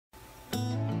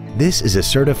This is a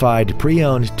certified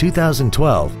pre-owned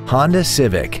 2012 Honda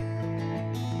Civic.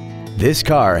 This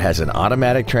car has an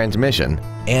automatic transmission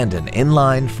and an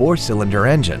inline 4-cylinder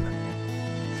engine.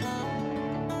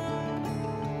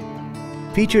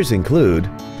 Features include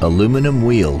aluminum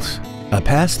wheels, a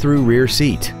pass-through rear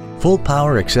seat, full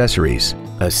power accessories,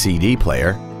 a CD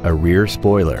player, a rear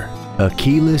spoiler, a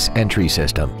keyless entry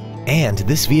system, and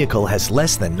this vehicle has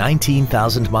less than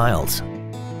 19,000 miles.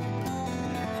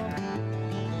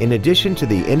 In addition to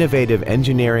the innovative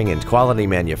engineering and quality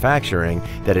manufacturing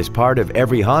that is part of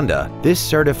every Honda, this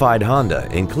certified Honda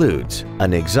includes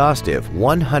an exhaustive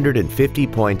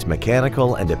 150-point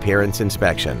mechanical and appearance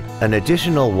inspection, an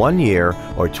additional 1 year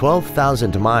or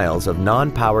 12,000 miles of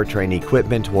non-powertrain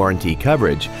equipment warranty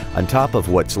coverage on top of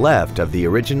what's left of the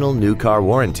original new car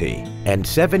warranty, and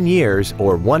 7 years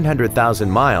or 100,000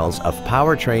 miles of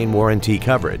powertrain warranty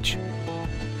coverage.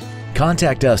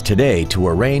 Contact us today to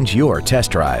arrange your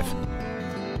test drive.